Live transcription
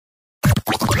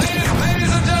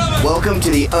Welcome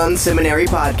to the Unseminary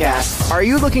Podcast. Are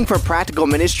you looking for practical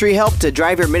ministry help to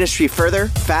drive your ministry further,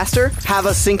 faster? Have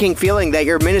a sinking feeling that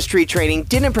your ministry training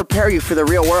didn't prepare you for the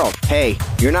real world? Hey,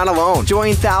 you're not alone.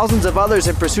 Join thousands of others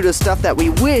in pursuit of stuff that we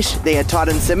wish they had taught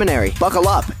in seminary. Buckle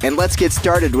up and let's get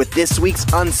started with this week's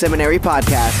Unseminary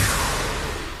Podcast.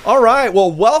 All right,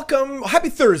 well, welcome. Happy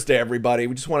Thursday, everybody.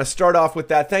 We just want to start off with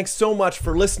that. Thanks so much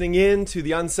for listening in to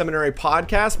the Unseminary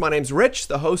Podcast. My name's Rich,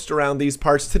 the host around these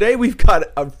parts. Today, we've got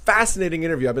a fascinating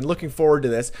interview. I've been looking forward to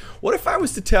this. What if I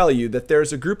was to tell you that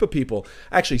there's a group of people,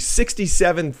 actually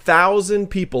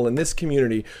 67,000 people in this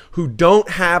community who don't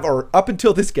have, or up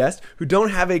until this guest, who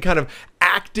don't have a kind of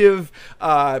active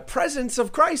presence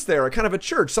of Christ there, a kind of a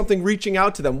church, something reaching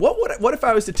out to them. What if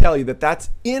I was to tell you that that's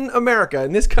in America,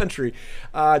 in this country?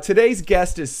 Today's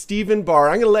guest is Steven Barr.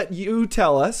 I'm going to let you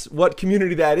tell us what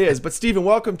community that is. But Steven,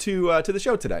 welcome to the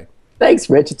show today.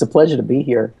 Thanks, Rich. It's a pleasure to be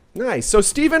here. Nice. So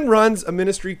Steven runs a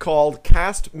ministry called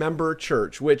Cast Member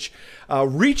Church, which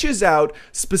reaches out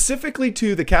specifically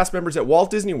to the cast members at Walt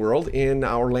Disney World in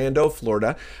Orlando,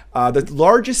 Florida. The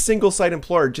largest single-site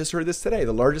employer, just heard this today,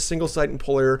 the largest single-site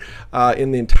employer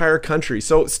in the entire country.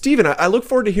 So Steven, I look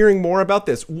forward to hearing more about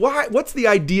this. What's the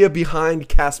idea behind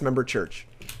Cast Member Church?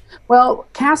 Well,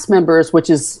 cast members, which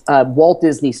is Walt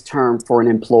Disney's term for an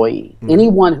employee.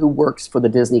 Anyone who works for the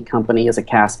Disney company is a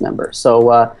cast member.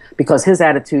 So because his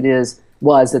attitude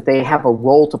was that they have a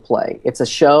role to play. It's a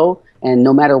show, and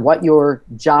no matter what your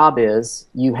job is,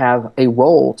 you have a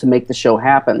role to make the show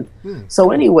happen.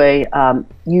 So anyway,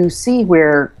 you see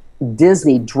where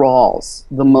Disney draws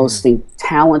the most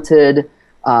talented,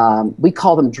 we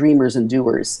call them dreamers and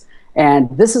doers. And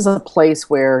this is a place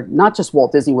where not just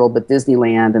Walt Disney World, but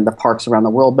Disneyland and the parks around the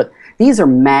world, but these are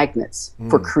magnets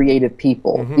for creative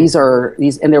people. These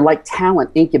and they're like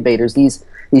talent incubators. These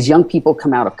young people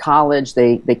come out of college.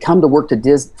 They come to work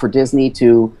for Disney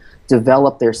to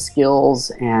develop their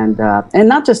skills and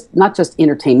not just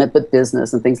entertainment, but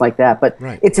business and things like that. But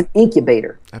it's an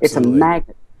incubator. Absolutely. It's a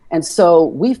magnet. And so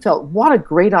we felt, what a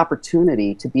great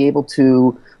opportunity to be able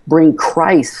to bring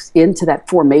Christ into that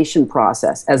formation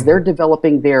process as they're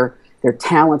developing their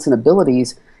talents and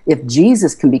abilities. If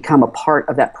Jesus can become a part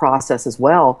of that process as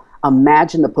well,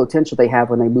 imagine the potential they have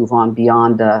when they move on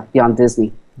beyond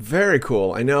Disney. Very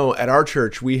cool. I know at our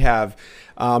church we have,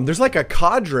 there's like a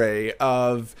cadre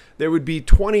of, there would be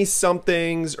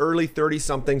 20-somethings, early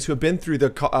 30-somethings who have been through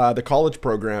the college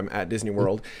program at Disney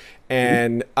World.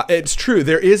 And it's true,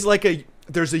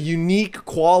 there's a unique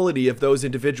quality of those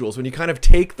individuals. When you kind of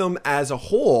take them as a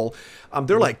whole,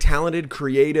 they're like talented,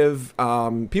 creative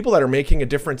people that are making a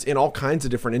difference in all kinds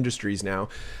of different industries now.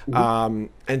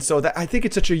 And so I think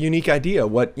it's such a unique idea,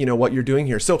 what you're doing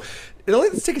here. So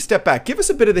let's take a step back. Give us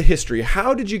a bit of the history.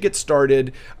 How did you get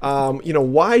started?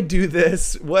 Why do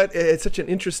this? It's such an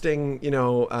interesting,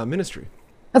 ministry.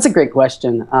 That's a great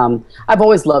question. I've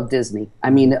always loved Disney. I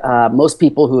mean, most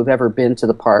people who have ever been to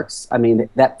the parks, I mean,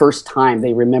 that first time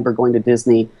they remember going to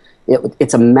Disney,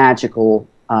 it's a magical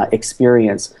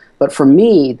experience. But for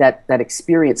me, that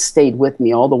experience stayed with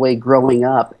me all the way growing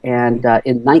up. And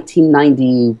in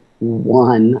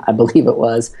 1991, I believe it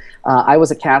was, I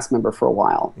was a cast member for a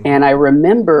while. And I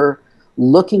remember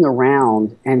looking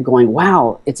around and going,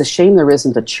 wow, it's a shame there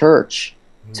isn't a church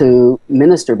to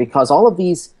minister, because all of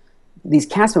these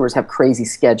cast members have crazy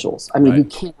schedules. I mean, you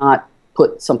cannot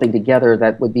put something together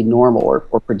that would be normal or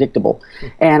predictable.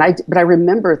 But I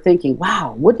remember thinking,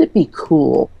 wow, wouldn't it be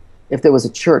cool if there was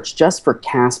a church just for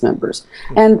cast members?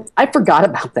 And I forgot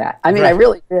about that. I mean, I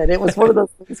really did. It was one of those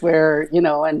things where,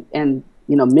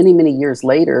 many, many years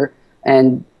later,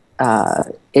 and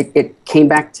it came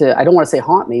back to, I don't want to say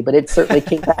haunt me, but it certainly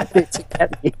came back to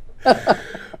get me.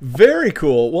 Very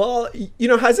cool. Well,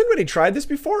 has anybody tried this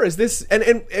before? Is this,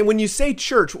 and when you say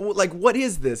church, like, what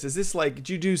is this? Is this like,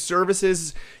 do you do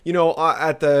services,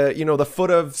 at the foot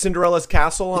of Cinderella's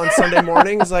castle on Sunday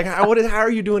mornings? Like, how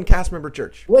are you doing cast member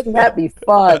church? Wouldn't that be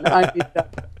fun?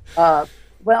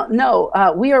 Well, no,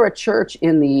 we are a church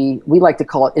we like to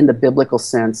call it in the biblical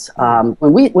sense.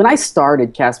 When I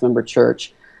started Cast Member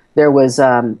Church, there was,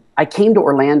 I came to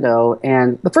Orlando,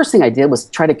 and the first thing I did was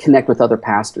try to connect with other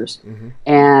pastors.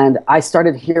 And I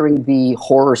started hearing the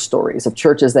horror stories of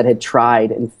churches that had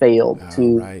tried and failed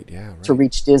to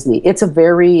reach Disney. It's a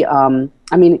very,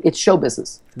 it's show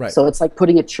business. So it's like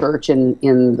putting a church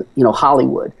in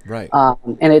Hollywood.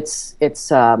 And it's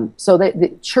so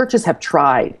the churches have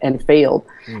tried and failed.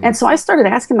 And so I started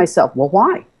asking myself, well,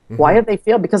 why? Why have they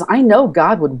failed? Because I know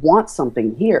God would want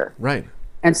something here.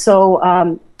 And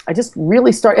so I just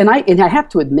really started, and I have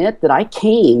to admit that I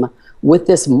came with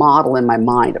this model in my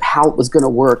mind of how it was going to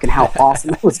work and how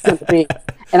awesome it was going to be.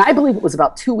 And I believe it was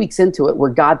about 2 weeks into it where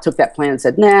God took that plan and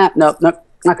said, nah, nope,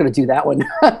 not going to do that one.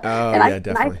 Oh, yeah,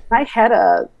 definitely. I had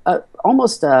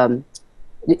almost,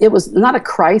 it was not a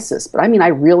crisis, but I mean, I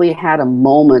really had a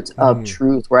moment of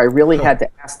truth where I really had to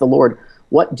ask the Lord,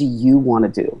 what do you want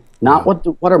to do? Not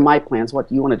what are my plans? What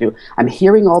do you want to do? I'm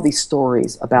hearing all these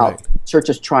stories about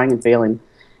churches trying and failing.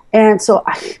 And so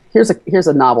here's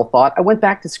a novel thought. I went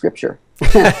back to Scripture.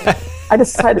 I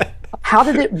decided, how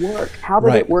did it work? How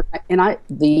did it work? And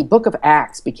the book of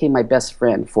Acts became my best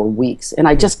friend for weeks. And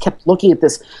I just kept looking at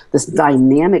this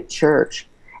dynamic church.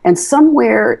 And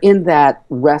somewhere in that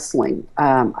wrestling,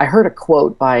 I heard a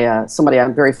quote by somebody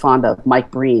I'm very fond of,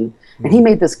 Mike Breen. And he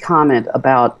made this comment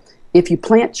about, if you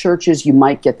plant churches, you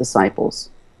might get disciples.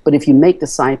 But if you make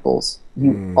disciples,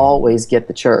 you always get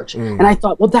the church. And I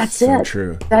thought, well, that's so it.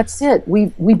 True. That's it.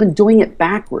 We've been doing it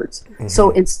backwards. So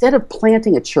instead of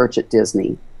planting a church at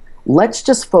Disney, let's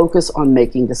just focus on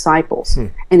making disciples.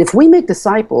 And if we make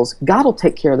disciples, God will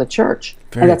take care of the church.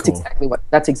 Very and cool.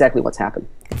 That's exactly what's happened.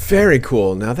 Very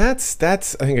cool. Now that's I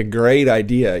think a great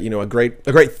idea, a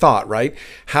great thought, right?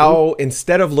 How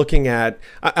instead of looking at,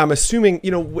 I'm assuming,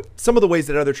 some of the ways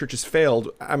that other churches failed,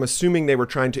 I'm assuming they were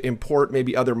trying to import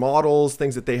maybe other models,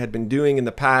 things that they had been doing in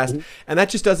the past, and that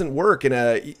just doesn't work. And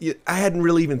I hadn't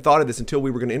really even thought of this until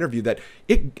we were going to interview that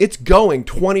it's going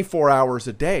 24 hours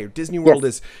a day. Disney World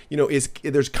is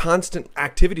there's constant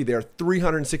activity there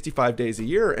 365 days a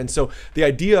year. And so the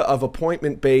idea of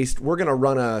appointment based, we're going to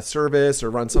run a service or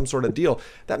run some sort of deal,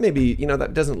 that maybe,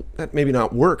 that maybe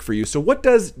not work for you. So what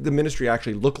does the ministry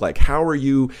actually look like? How are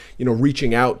you,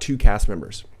 reaching out to cast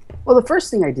members? Well, the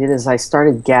first thing I did is I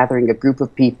started gathering a group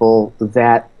of people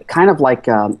that kind of like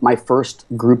my first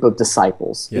group of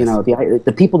disciples,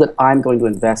 the people that I'm going to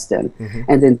invest in.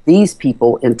 And then these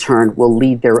people in turn will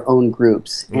lead their own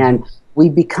groups. And we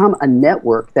become a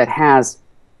network that has,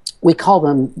 we call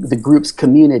them the group's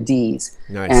communities.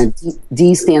 Nice. And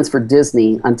D stands for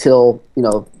Disney until,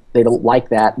 they don't like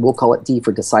that. We'll call it D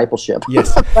for discipleship.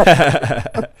 Yes.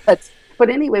 But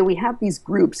anyway, we have these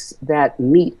groups that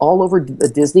meet all over the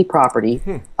Disney property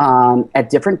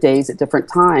at different days, at different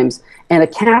times, and a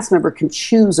cast member can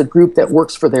choose a group that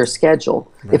works for their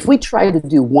schedule. Right. If we try to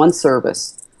do one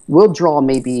service, we'll draw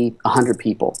maybe 100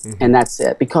 people, and that's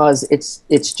it, because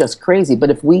it's just crazy.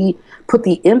 But if we put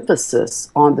the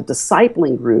emphasis on the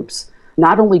discipling groups,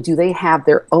 not only do they have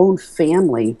their own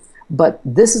family, but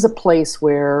this is a place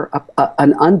where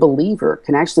an unbeliever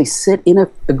can actually sit in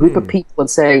a group of people and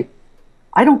say,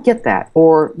 I don't get that,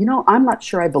 or, I'm not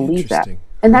sure I believe that.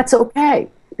 And that's okay,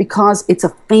 because it's a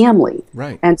family.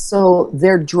 Right. And so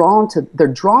they're drawn to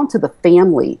the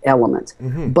family element.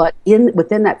 But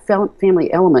within that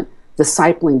family element,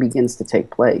 discipling begins to take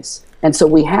place. And so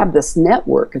we have this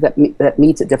network that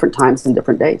meets at different times and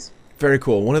different days. Very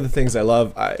cool. One of the things I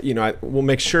love, I will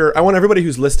make sure, I want everybody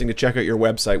who's listening to check out your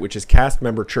website, which is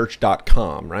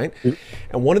castmemberchurch.com, right?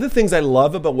 And one of the things I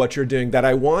love about what you're doing that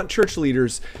I want church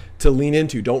leaders to lean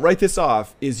into, don't write this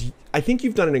off, is I think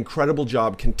you've done an incredible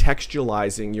job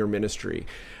contextualizing your ministry.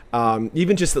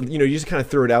 Even just, you just kind of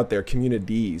throw it out there,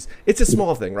 communities. It's a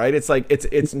small thing, right? It's like,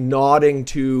 it's nodding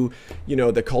to,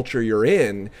 the culture you're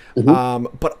in.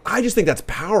 But I just think that's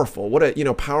powerful. What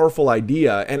a, powerful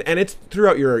idea. And it's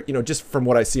throughout your, just from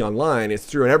what I see online, it's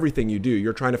throughout everything you do.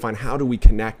 You're trying to find, how do we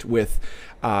connect with,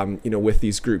 with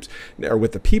these groups or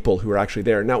with the people who are actually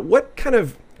there. Now, what kind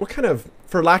of,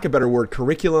 for lack of a better word,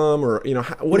 curriculum, or,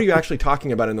 what are you actually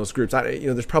talking about in those groups?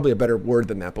 There's probably a better word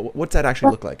than that, but what's that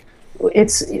actually look like?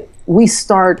 We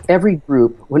start every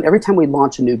group, every time we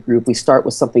launch a new group, we start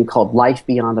with something called Life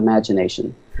Beyond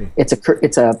Imagination. It's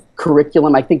a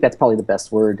curriculum. I think that's probably the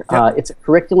best word. Yep. It's a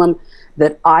curriculum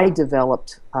that I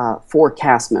developed for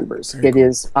cast members. Very cool.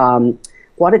 Is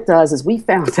what it does is we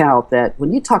found out that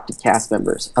when you talk to cast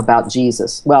members about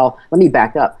Jesus, well, let me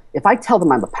back up. If I tell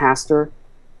them I'm a pastor,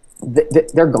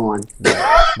 they're gone.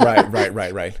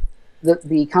 Right.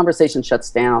 The conversation shuts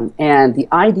down, and the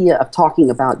idea of talking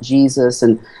about Jesus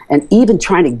and even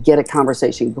trying to get a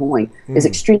conversation going is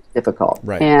extremely difficult,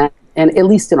 right. and at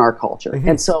least in our culture.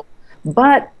 And so,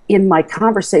 but in my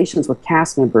conversations with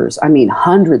cast members, I mean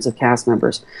hundreds of cast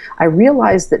members, I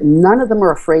realized that none of them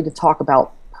are afraid to talk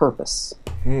about purpose.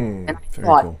 And I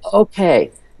thought, okay,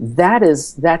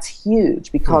 that's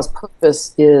huge, because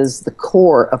purpose is the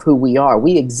core of who we are.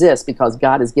 We exist because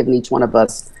God has given each one of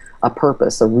us a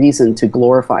purpose, a reason to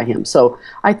glorify him. So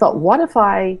I thought, what if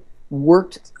I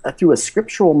worked through a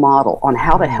scriptural model on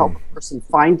how to help a person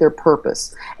find their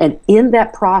purpose? And in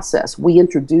that process, we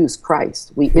introduce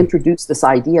Christ. We introduce this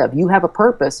idea of, you have a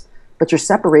purpose, but you're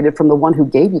separated from the one who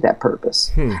gave you that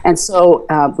purpose. And so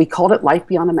we called it life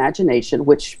beyond imagination,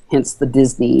 which hence the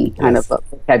Disney kind of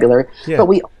vocabulary. Yeah. But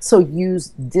we also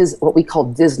use what we call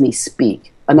Disney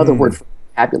speak, another word for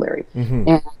vocabulary.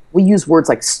 And we use words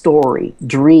like story,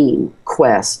 dream,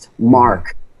 quest,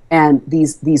 mark, and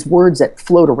these words that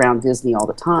float around Disney all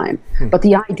the time. But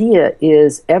the idea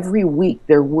is every week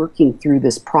they're working through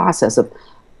this process of,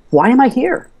 why am I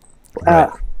here? Right.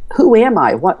 Who am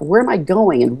I? Where am I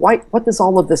going? And what does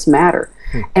all of this matter?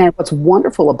 And what's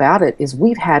wonderful about it is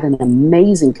we've had an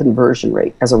amazing conversion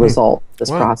rate as a result of this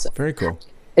process. Very cool.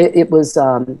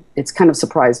 It's kind of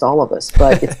surprised all of us,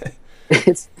 but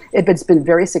it's been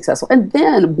very successful. And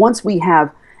then once we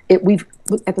have it,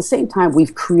 at the same time,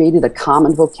 we've created a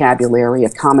common vocabulary, a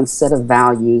common set of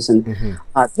values. And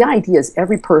the idea is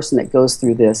every person that goes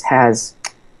through this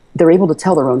they're able to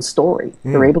tell their own story.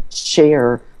 They're able to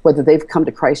share, whether they've come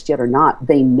to Christ yet or not,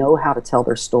 they know how to tell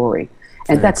their story.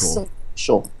 And that's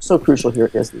so crucial here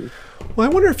at Disney. Well,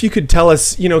 I wonder if you could tell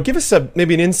us, give us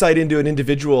maybe an insight into an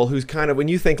individual who's kind of, when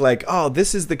you think like, oh,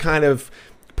 this is the kind of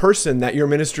person that your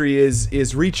ministry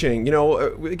is reaching,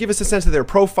 give us a sense of their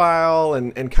profile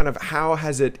and kind of how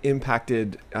has it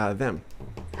impacted them?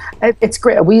 It's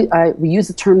great. We use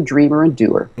the term dreamer and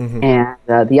doer. And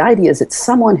the idea is it's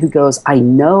someone who goes, I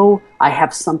know I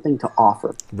have something to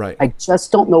offer. Right. I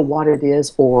just don't know what it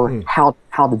is or how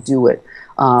to do it.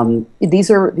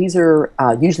 These are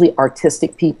usually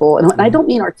artistic people. And I don't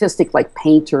mean artistic like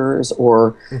painters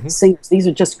or singers. These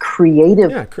are just creative.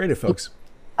 Yeah, creative folks.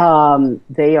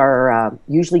 They are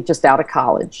usually just out of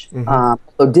college.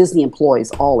 So Disney employs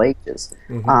all ages.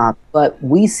 But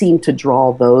we seem to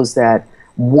draw those that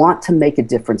want to make a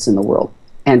difference in the world.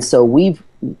 And so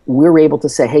we're able to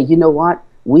say, hey, you know what?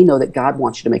 We know that God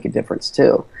wants you to make a difference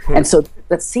too. And so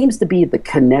that seems to be the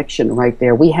connection right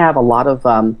there. We have a lot of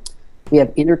we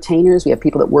have entertainers, we have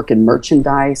people that work in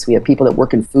merchandise, we have people that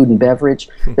work in food and beverage.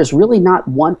 There's really not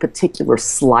one particular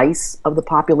slice of the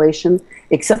population,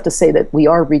 except to say that we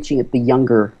are reaching at the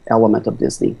younger element of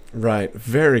Disney. Right.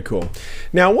 Very cool.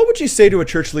 Now, what would you say to a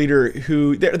church leader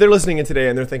who, they're listening in today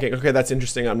and they're thinking, okay, that's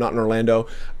interesting, I'm not in Orlando,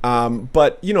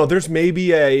 but there's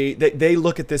maybe they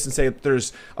look at this and say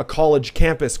there's a college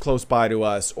campus close by to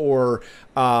us, or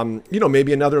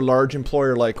maybe another large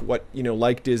employer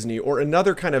like Disney, or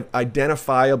another kind of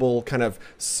identifiable kind of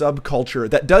subculture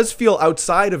that does feel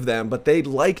outside of them, but they'd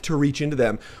like to reach into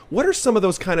them. What are some of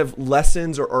those kind of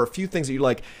lessons or a few things that you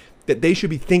like that they should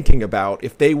be thinking about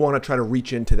if they want to try to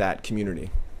reach into that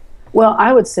community? Well,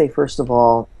 I would say, first of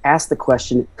all, ask the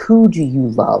question, who do you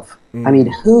love? I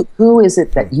mean, who is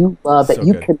it that you love, that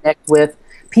you connect with?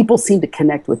 People seem to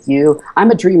connect with you. I'm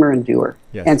a dreamer and doer.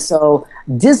 Yes. And so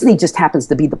Disney just happens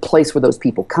to be the place where those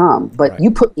people come. But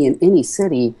you put me in any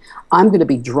city, I'm going to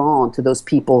be drawn to those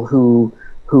people who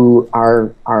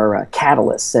are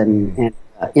catalysts and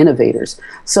innovators.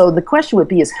 So the question would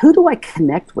be who do I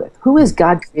connect with? Who has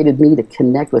God created me to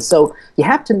connect with? So you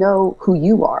have to know who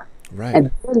you are. Right.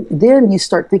 And then you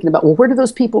start thinking about, well, where do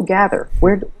those people gather?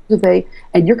 Where do they?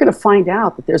 And you're going to find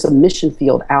out that there's a mission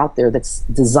field out there that's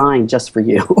designed just for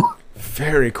you.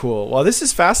 Very cool. Well, this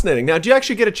is fascinating. Now, do you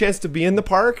actually get a chance to be in the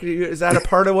park? Is that a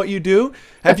part of what you do?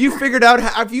 Have you figured out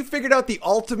the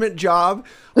ultimate job?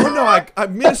 Oh no,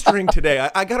 I'm ministering today.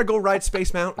 I got to go ride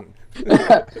Space Mountain.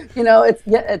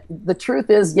 The truth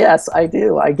is, yes, I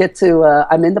do. I get to.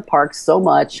 I'm in the park so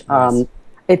much. Nice.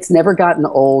 It's never gotten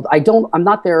old. I'm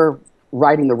not there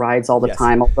riding the rides all the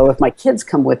time. Although if my kids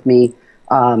come with me,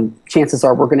 chances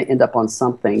are we're going to end up on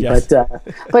something. Yes.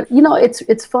 But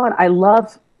it's fun.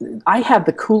 I have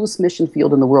the coolest mission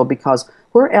field in the world, because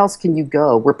where else can you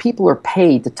go where people are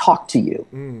paid to talk to you?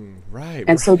 Right.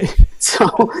 And so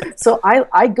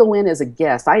I go in as a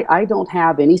guest. I don't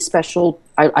have any special.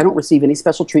 I don't receive any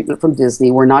special treatment from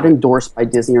Disney. We're not endorsed by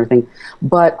Disney or anything.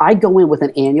 But I go in with an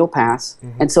annual pass,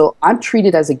 and so I'm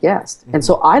treated as a guest. And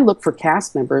so I look for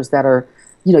cast members that are,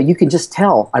 you can just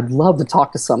tell, I'd love to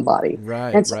talk to somebody.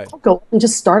 Right. And so I'll go and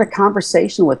just start a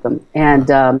conversation with them.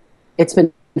 And it's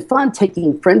been fun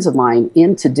taking friends of mine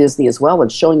into Disney as well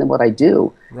and showing them what I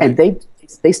do, and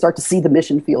they start to see the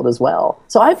mission field as well.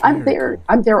 So I'm there. Cool.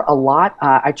 I'm there a lot.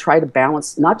 I try to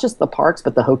balance not just the parks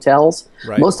but the hotels.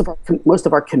 Right. Most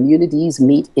of our communities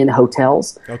meet in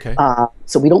hotels. Okay.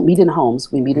 So we don't meet in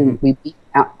homes. We meet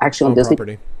actually on Disney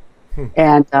property.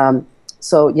 And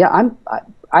so yeah,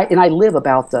 I live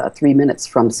about 3 minutes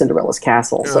from Cinderella's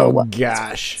castle. So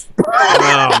gosh.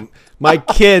 My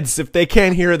kids, if they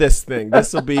can't hear this thing,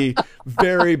 this will be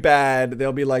very bad.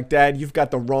 They'll be like, Dad, you've got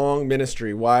the wrong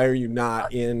ministry. Why are you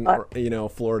not in,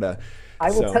 Florida? I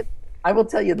will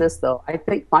tell you this, though. I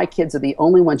think my kids are the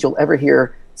only ones you'll ever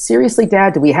hear seriously,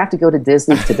 Dad, do we have to go to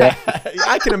Disney today?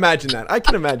 I can imagine that. I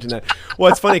can imagine that.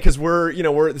 Well, it's funny because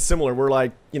we're similar. We're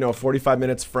like, 45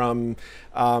 minutes from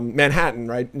Manhattan,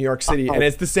 right? New York City. And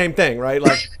it's the same thing, right?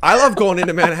 Like, I love going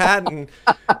into Manhattan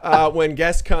when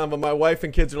guests come, but my wife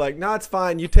and kids are like, no, it's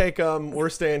fine. You take them. We're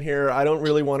staying here. I don't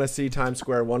really want to see Times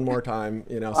Square one more time,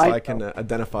 so I can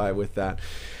identify with that.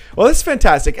 Well, this is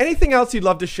fantastic. Anything else you'd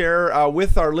love to share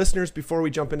with our listeners before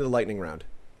we jump into the lightning round?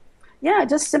 Yeah,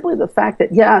 just simply the fact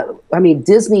that,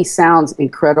 Disney sounds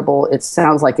incredible. It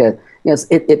sounds like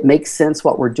it makes sense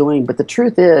what we're doing. But the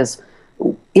truth is,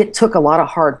 it took a lot of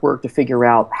hard work to figure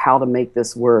out how to make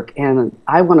this work. And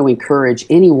I want to encourage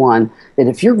anyone that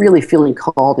if you're really feeling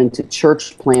called into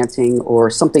church planting or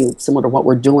something similar to what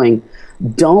we're doing,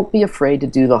 don't be afraid to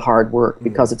do the hard work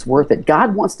because it's worth it.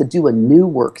 God wants to do a new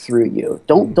work through you.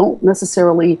 Don't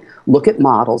necessarily look at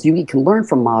models. You can learn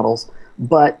from models.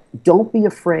 But don't be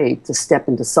afraid to step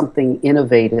into something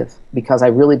innovative because I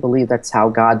really believe that's how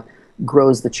God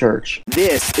grows the church.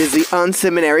 This is the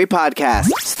Unseminary Podcast.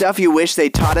 Stuff you wish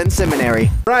they taught in seminary.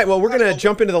 All right, well, we're going to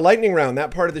jump into the lightning round, that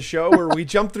part of the show where we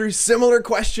jump through similar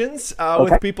questions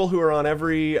with people who are on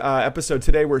every episode.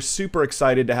 Today, we're super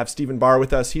excited to have Steven Barr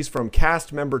with us. He's from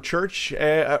Cast Member Church,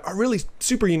 a really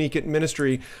super unique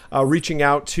ministry reaching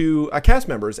out to cast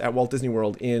members at Walt Disney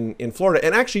World in Florida.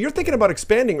 And actually, you're thinking about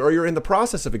expanding, or you're in the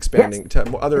process of expanding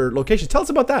to other locations. Tell us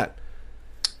about that.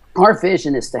 Our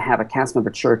vision is to have a cast member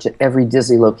church at every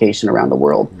Disney location around the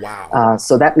world. Wow.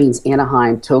 So that means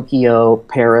Anaheim, Tokyo,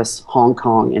 Paris, Hong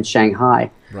Kong, and Shanghai.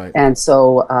 Right. And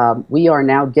so we are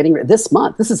now getting this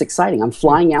month. This is exciting. I'm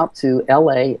flying out to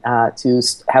LA to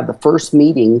have the first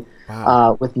meeting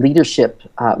with leadership,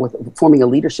 with forming a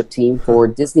leadership team for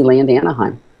Disneyland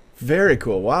Anaheim. Very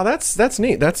cool. Wow, that's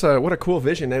neat. That's what a cool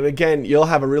vision. And again, you'll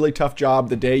have a really tough job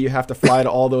the day you have to fly to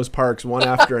all those parks one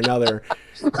after another.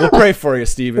 We'll pray for you,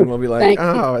 Steven. We'll be like,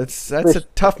 that's a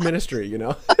tough ministry,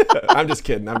 I'm just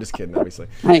kidding, obviously.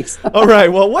 Thanks. All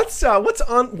right. Well, what's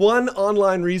on one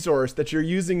online resource that you're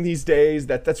using these days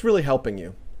that's really helping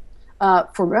you?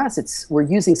 For us, we're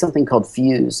using something called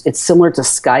Fuse. It's similar to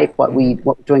Skype, what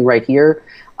we're doing right here,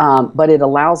 but it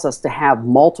allows us to have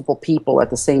multiple people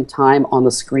at the same time on the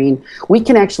screen. We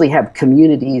can actually have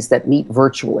communities that meet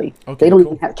virtually. Okay, they don't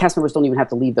even cast members don't even have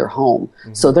to leave their home,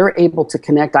 so they're able to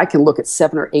connect. I can look at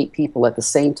 7 or 8 people at the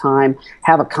same time,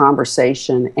 have a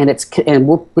conversation, and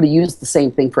we're going to use the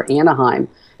same thing for Anaheim.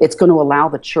 It's going to allow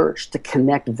the church to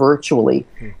connect virtually.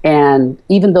 And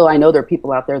even though I know there are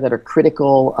people out there that are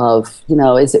critical of,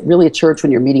 is it really a church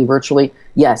when you're meeting virtually?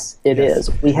 Yes, it is.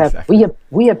 We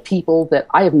have people that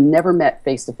I have never met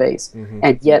face to face,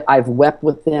 and yet I've wept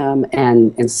with them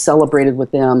and celebrated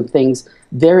with them things.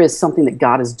 There is something that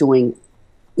God is doing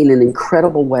in an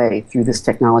incredible way through this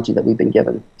technology that we've been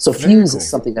given. So Fuse is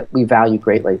something that we value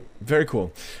greatly. Very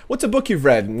cool. What's a book you've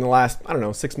read in the last,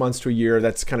 6 months to a year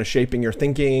that's kind of shaping your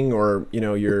thinking or,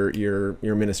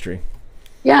 your ministry?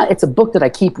 Yeah, it's a book that I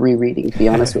keep rereading, to be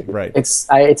honest with you. Right.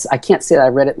 I can't say that I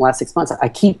read it in the last 6 months. I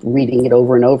keep reading it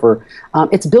over and over.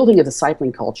 It's Building a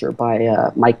Discipling Culture by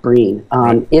Mike Breen.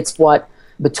 It's what,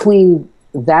 between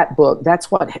that book, that's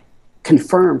what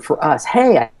confirmed for us,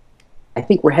 hey, I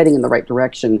think we're heading in the right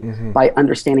direction by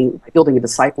building a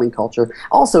discipling culture.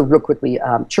 Also, real quickly,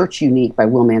 Church Unique by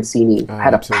Will Mancini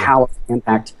had a powerful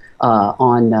impact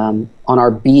on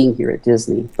our being here at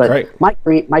Disney. But Mike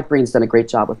Breen's done a great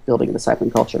job with building a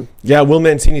discipling culture. Yeah, Will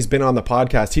Mancini's been on the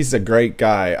podcast. He's a great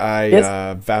guy.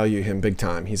 I value him big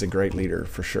time. He's a great leader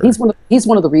for sure. He's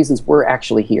one of the reasons we're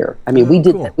actually here. I mean, we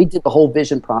did the whole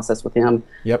vision process with him.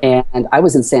 Yep. And I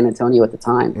was in San Antonio at the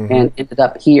time and ended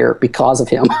up here because of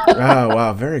him. Oh,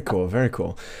 wow. Very cool. Very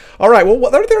cool. All right. Well,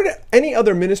 are there any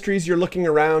other ministries you're looking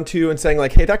around to and saying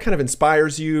like, hey, that kind of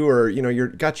inspires you or,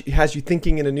 has you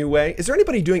thinking in a new way? Is there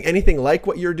anybody doing anything like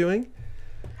what you're doing?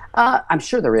 I'm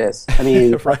sure there is. I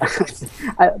mean,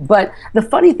 but the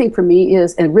funny thing for me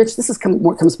is, and Rich, this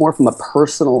comes more from a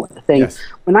personal thing. Yes.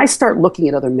 When I start looking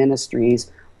at other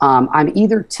ministries, I'm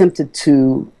either tempted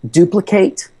to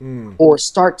duplicate or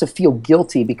start to feel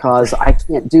guilty because I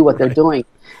can't do what they're doing.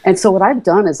 And so what I've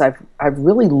done is I've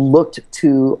really looked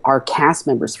to our cast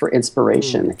members for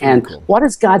inspiration and what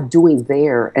is God doing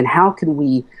there and how can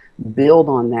we build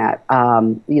on that.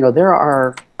 There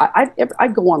are, I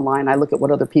go online, I look at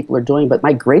what other people are doing, but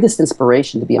my greatest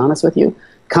inspiration, to be honest with you,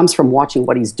 comes from watching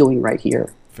what he's doing right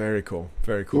here. Very cool.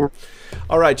 Very cool. Yeah.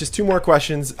 All right, just 2 more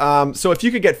questions. So if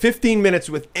you could get 15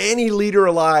 minutes with any leader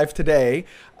alive today,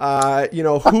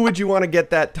 who would you want to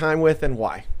get that time with and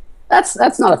why?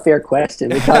 That's not a fair question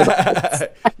because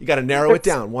you got to narrow it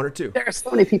down, one or two. There are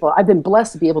so many people. I've been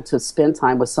blessed to be able to spend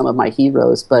time with some of my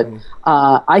heroes, but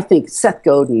I think Seth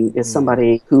Godin is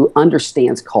somebody who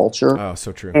understands culture. Oh,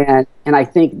 so true. And I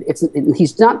think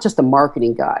he's not just a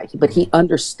marketing guy, but he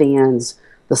understands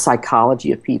the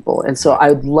psychology of people. And so I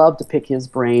would love to pick his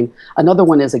brain. Another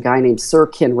one is a guy named Sir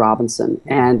Ken Robinson,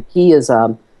 and he's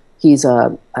a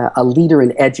leader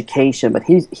in education, but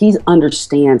he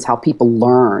understands how people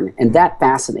learn, and that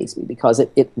fascinates me because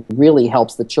it really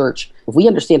helps the church. If we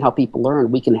understand how people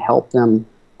learn, we can help them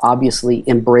obviously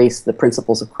embrace the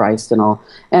principles of Christ and all.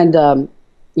 And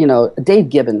Dave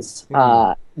Gibbons,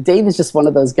 Dave is just one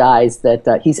of those guys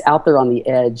that he's out there on the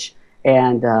edge,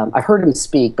 and I've heard him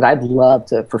speak, but I'd love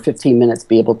to, for 15 minutes,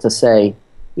 be able to say,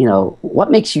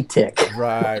 what makes you tick?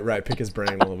 Right. Pick his brain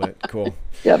a little bit. Cool.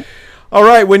 Yep. All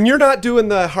right, when you're not doing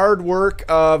the hard work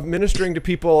of ministering to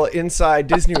people inside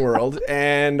Disney World,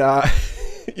 and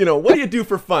what do you do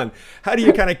for fun? How do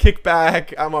you kind of kick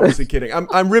back? I'm obviously kidding.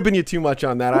 I'm ribbing you too much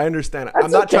on that. I understand. I'm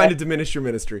not trying to diminish your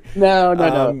ministry.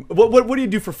 No. What do you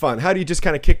do for fun? How do you just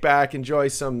kind of kick back, enjoy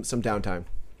some downtime?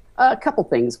 A couple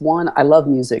things. One, I love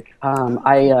music.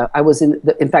 I was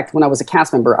in fact, when I was a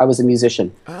cast member, I was a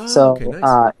musician. Okay,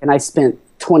 nice. And I spent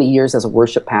 20 years as a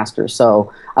worship pastor.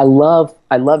 So I love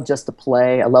just to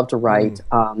play. I love to write.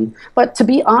 But to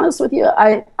be honest with you,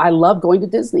 I love going to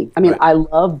Disney. I mean, I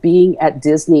love being at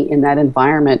Disney in that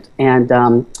environment, and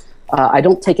I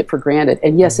don't take it for granted.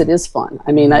 And yes, it is fun.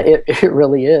 I mean, it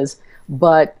really is.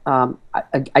 But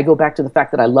I go back to the fact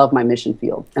that I love my mission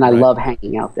field, and I love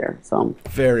hanging out there. So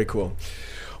very cool.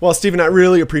 Well, Steven, I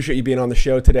really appreciate you being on the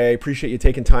show today. Appreciate you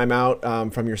taking time out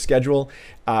from your schedule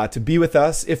to be with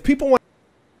us. If people want,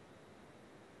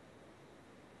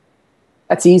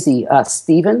 that's easy.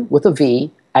 Steven with a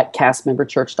V at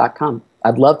castmemberchurch.com.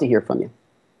 I'd love to hear from you.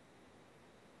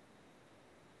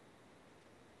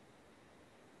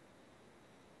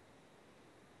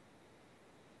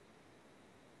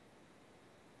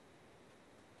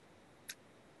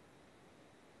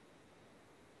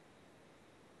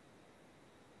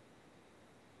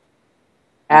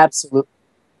 Absolutely.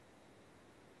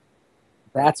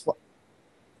 That's what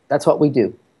we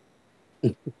do.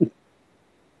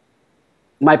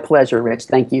 My pleasure, Rich.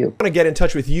 Thank you. Want to get in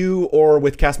touch with you or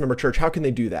with Cast Member Church, how can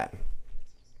they do that?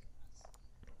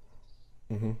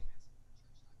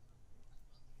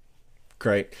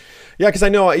 Great. Yeah, because I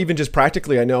know even just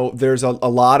practically, I know there's a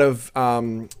lot of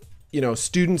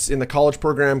students in the college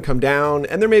program come down,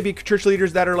 and there may be church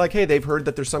leaders that are like, hey, they've heard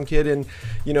that there's some kid in,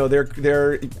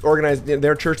 they're organized in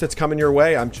their church that's coming your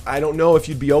way. I don't know if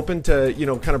you'd be open to,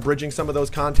 kind of bridging some of those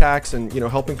contacts and,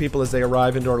 helping people as they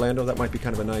arrive into Orlando. That might be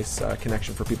kind of a nice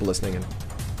connection for people listening in.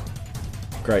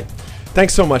 Great.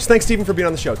 Thanks so much. Thanks, Steven, for being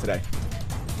on the show today.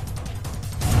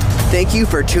 Thank you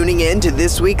for tuning in to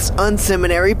this week's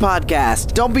Unseminary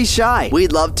podcast. Don't be shy.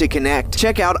 We'd love to connect.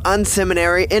 Check out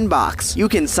Unseminary Inbox. You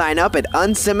can sign up at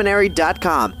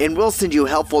unseminary.com, and we'll send you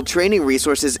helpful training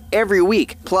resources every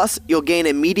week. Plus, you'll gain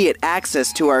immediate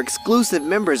access to our exclusive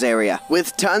members area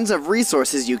with tons of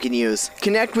resources you can use.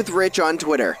 Connect with Rich on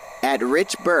Twitter at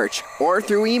Rich Birch or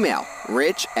through email,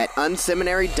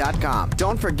 rich@unseminary.com.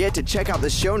 Don't forget to check out the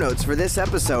show notes for this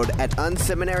episode at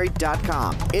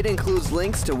unseminary.com. It includes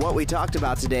links to what we talked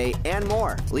about today and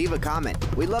more. Leave a comment.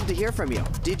 We'd love to hear from you.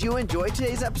 Did you enjoy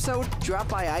today's episode? Drop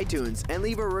by iTunes and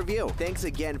leave a review. Thanks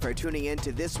again for tuning in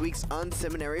to this week's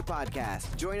Unseminary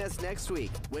podcast. Join us next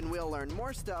week when we'll learn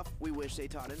more stuff we wish they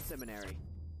taught in seminary.